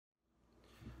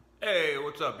Hey,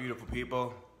 what's up, beautiful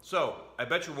people? So, I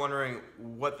bet you're wondering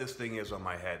what this thing is on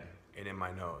my head and in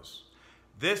my nose.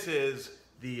 This is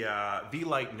the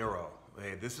V-Lite Neuro.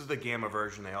 Okay, this is the gamma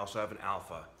version. They also have an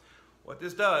alpha. What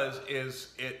this does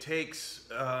is it takes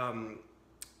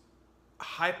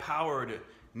high-powered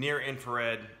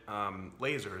near-infrared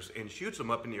lasers and shoots them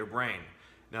up into your brain.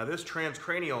 Now, this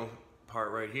transcranial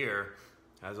part right here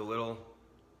has a little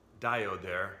diode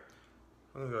there.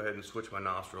 I'm gonna go ahead and switch my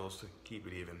nostrils to keep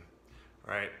it even.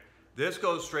 All right, this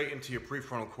goes straight into your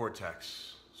prefrontal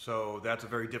cortex. So that's a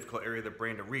very difficult area of the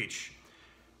brain to reach,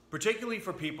 particularly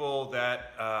for people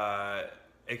that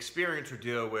experience or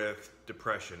deal with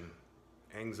depression,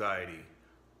 anxiety,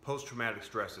 post-traumatic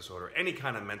stress disorder, any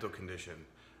kind of mental condition,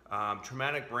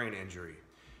 traumatic brain injury.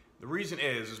 The reason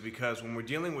is because when we're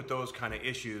dealing with those kind of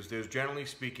issues, there's generally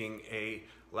speaking a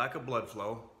lack of blood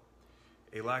flow,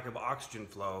 a lack of oxygen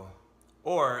flow,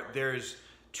 or there's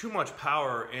too much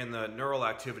power in the neural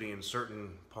activity in certain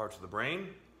parts of the brain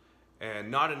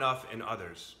and not enough in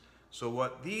others. So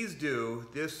what these do,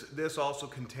 this also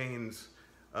contains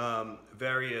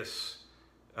various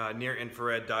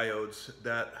near-infrared diodes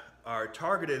that are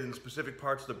targeted in specific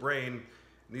parts of the brain.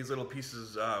 These little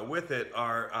pieces with it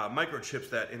are microchips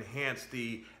that enhance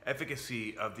the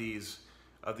efficacy of these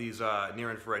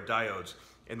near-infrared diodes,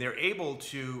 and they're able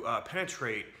to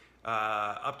penetrate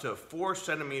up to 4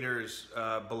 centimeters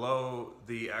below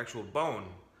the actual bone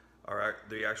or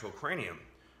the actual cranium,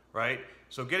 right?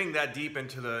 So getting that deep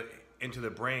into the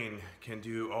brain can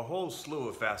do a whole slew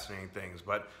of fascinating things.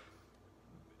 But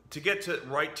to get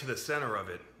right to the center of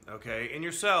it, okay, in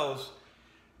your cells,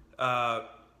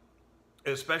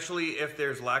 especially if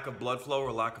there's lack of blood flow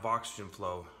or lack of oxygen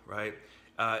flow, right?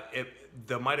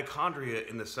 The mitochondria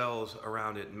in the cells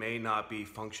around it may not be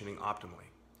functioning optimally,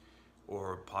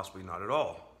 or possibly not at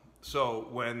all. So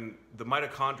when there's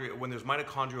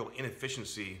mitochondrial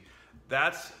inefficiency,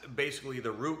 that's basically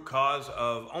the root cause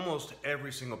of almost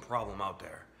every single problem out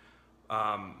there.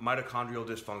 Mitochondrial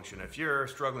dysfunction. If you're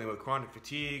struggling with chronic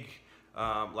fatigue,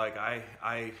 like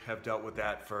I have dealt with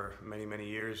that for many, many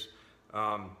years.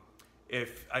 Even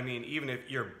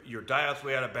if your diet's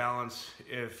way out of balance,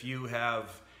 if you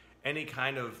have any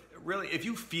kind of, if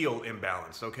you feel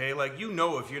imbalanced, okay? Like, if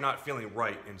you're not feeling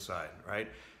right inside, right?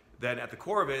 Then at the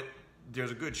core of it,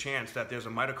 there's a good chance that there's a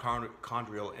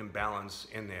mitochondrial imbalance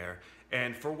in there.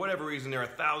 And for whatever reason, there are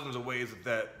thousands of ways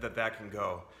that can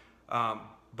go.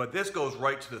 But this goes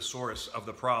right to the source of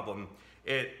the problem.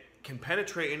 It can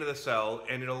penetrate into the cell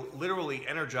and it'll literally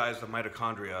energize the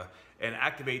mitochondria and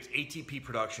activates ATP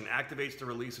production, activates the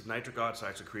release of nitric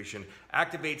oxide secretion,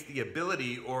 activates the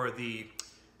ability or the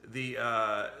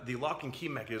lock and key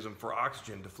mechanism for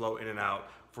oxygen to flow in and out,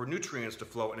 for nutrients to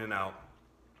flow in and out.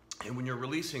 And when you're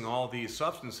releasing all these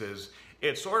substances,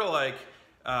 it's sort of like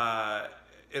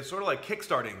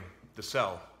kickstarting the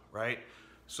cell, right?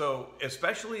 So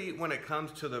especially when it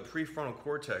comes to the prefrontal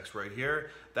cortex right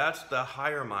here, that's the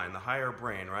higher mind, the higher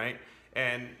brain, right?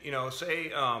 And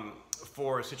say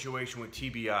for a situation with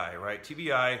TBI, right?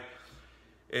 TBI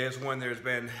is when there's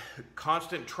been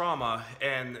constant trauma,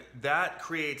 and that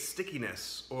creates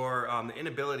stickiness or the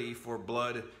inability for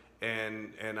blood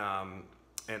and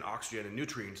oxygen and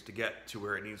nutrients to get to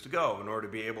where it needs to go in order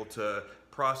to be able to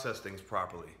process things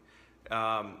properly.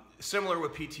 Similar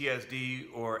with PTSD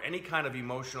or any kind of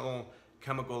emotional,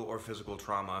 chemical, or physical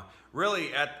trauma.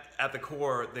 Really, at the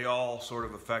core, they all sort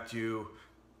of affect you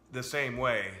the same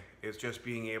way. It's just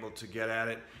being able to get at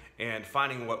it and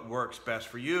finding what works best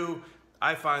for you.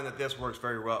 I find that this works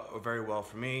very well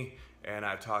for me, and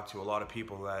I've talked to a lot of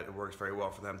people that it works very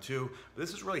well for them too. But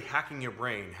this is really hacking your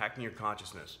brain, hacking your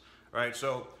consciousness, right?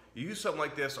 So you use something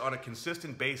like this on a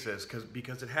consistent basis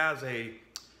because it has a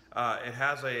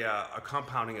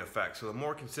compounding effect. So the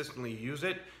more consistently you use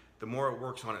it, the more it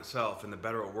works on itself, and the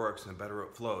better it works and the better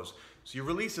it flows. So you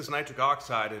release this nitric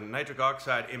oxide, and nitric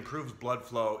oxide improves blood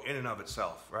flow in and of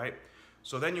itself, right?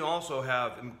 So then you also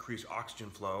have increased oxygen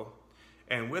flow,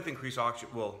 and with increased oxygen,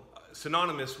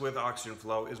 synonymous with oxygen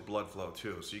flow is blood flow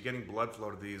too. So you're getting blood flow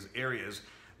to these areas.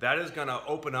 That is gonna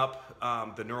open up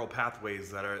the neural pathways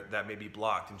that may be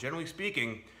blocked. And generally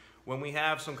speaking, when we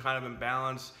have some kind of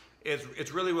imbalance,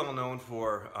 it's really well known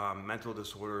for mental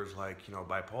disorders like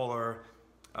bipolar,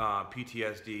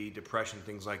 PTSD, depression,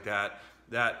 things like that.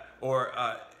 Or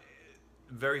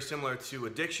very similar to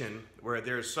addiction, where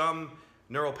there's some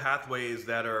neural pathways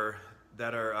that are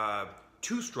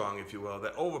too strong, if you will,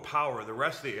 that overpower the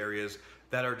rest of the areas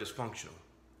that are dysfunctional,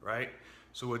 right?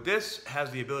 So what this has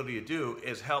the ability to do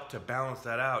is help to balance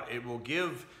that out. It will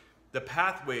give the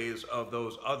pathways of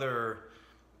those other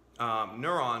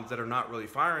neurons that are not really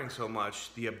firing so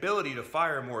much the ability to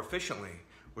fire more efficiently,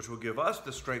 which will give us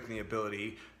the strength and the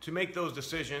ability to make those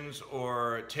decisions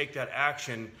or take that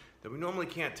action that we normally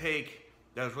can't take,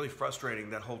 that is really frustrating,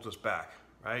 that holds us back,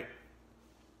 right?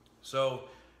 So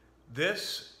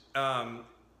this,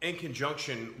 in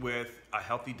conjunction with a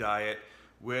healthy diet,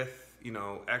 with, you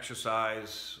know,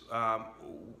 exercise,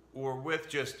 or with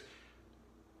just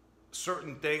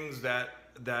certain things that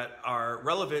are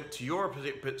relevant to your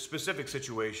specific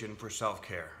situation for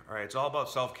self-care. All right, it's all about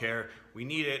self-care. We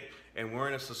need it, and we're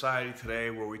in a society today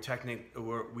where we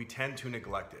tend to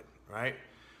neglect it. Right?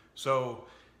 So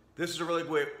this is a really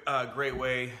great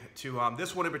way to.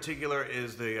 This one in particular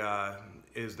is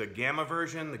the gamma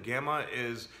version. The gamma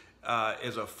is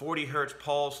a 40 hertz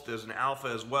pulse. There's an alpha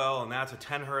as well, and that's a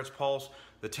 10 hertz pulse.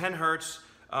 The 10 hertz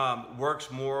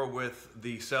works more with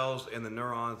the cells and the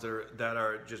neurons that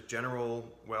are just general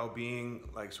well-being,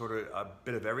 like sort of a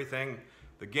bit of everything.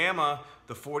 The gamma,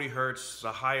 the 40 hertz,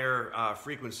 a higher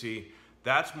frequency,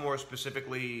 that's more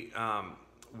specifically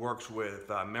works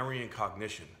with memory and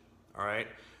cognition. All right,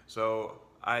 so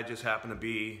I just happen to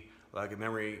be like a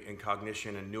memory and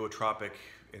cognition and nootropic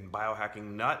and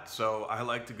biohacking nut, so I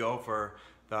like to go for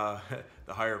the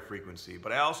higher frequency.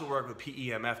 But I also work with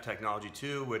PEMF technology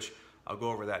too, which I'll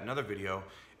go over that in another video,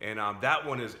 and that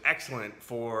one is excellent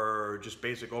for just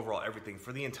basic overall everything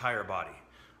for the entire body.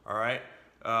 All right,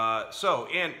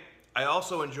 and I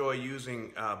also enjoy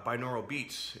using binaural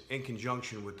beats in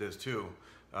conjunction with this too.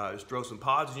 Just throw some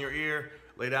pods in your ear,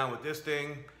 lay down with this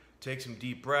thing, take some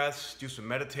deep breaths, do some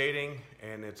meditating,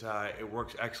 and it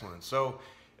works excellent. So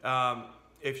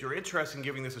if you're interested in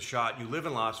giving this a shot, you live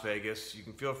in Las Vegas, you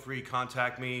can feel free to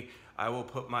contact me. I will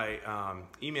put my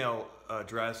email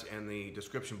address in the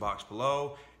description box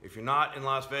below. If you're not in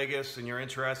Las Vegas and you're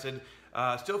interested,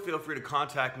 still feel free to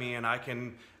contact me, and I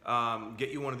can get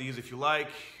you one of these if you like,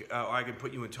 or I can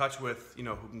put you in touch with, you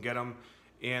know, who can get them.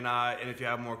 And if you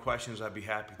have more questions, I'd be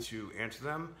happy to answer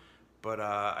them. But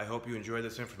I hope you enjoy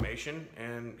this information.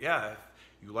 And yeah, if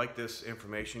you like this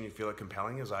information, you feel it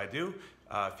compelling as I do,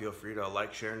 feel free to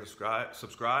like, share, and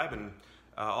subscribe. And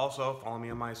also follow me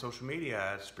on my social media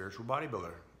at Spiritual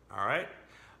Bodybuilder. All right.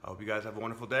 I hope you guys have a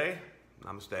wonderful day.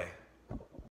 Namaste.